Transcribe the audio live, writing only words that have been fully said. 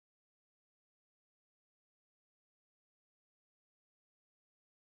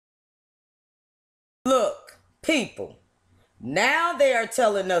Look, people, now they are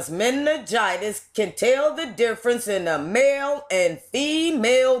telling us meningitis can tell the difference in a male and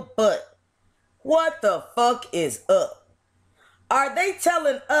female butt. What the fuck is up? Are they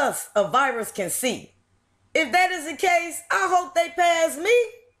telling us a virus can see? If that is the case, I hope they pass me.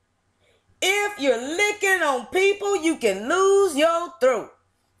 If you're licking on people, you can lose your throat.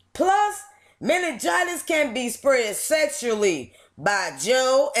 Plus, meningitis can be spread sexually by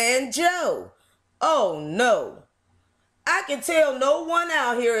Joe and Joe. Oh no. I can tell no one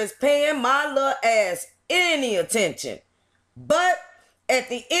out here is paying my little ass any attention. But at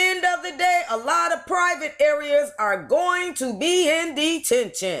the end of the day, a lot of private areas are going to be in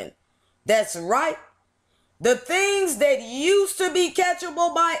detention. That's right. The things that used to be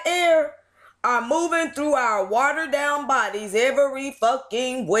catchable by air are moving through our watered down bodies every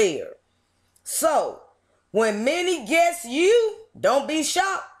fucking where. So, when Minnie gets you, don't be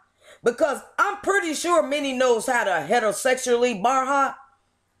shocked. Because I'm pretty sure Minnie knows how to heterosexually bar hop.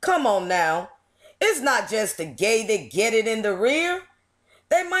 Come on now. It's not just the gay that get it in the rear.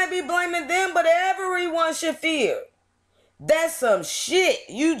 They might be blaming them, but everyone should fear. That's some shit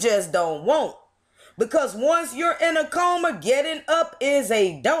you just don't want. Because once you're in a coma, getting up is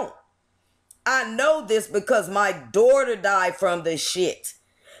a don't. I know this because my daughter died from the shit.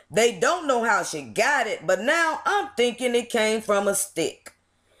 They don't know how she got it, but now I'm thinking it came from a stick.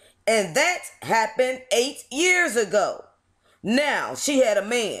 And that happened 8 years ago. Now she had a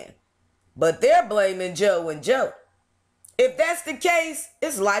man, but they're blaming Joe and Joe. If that's the case,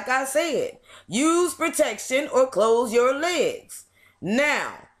 it's like I said, use protection or close your legs.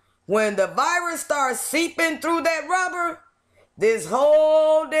 Now, when the virus starts seeping through that rubber, this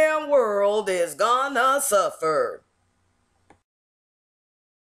whole damn world is gonna suffer.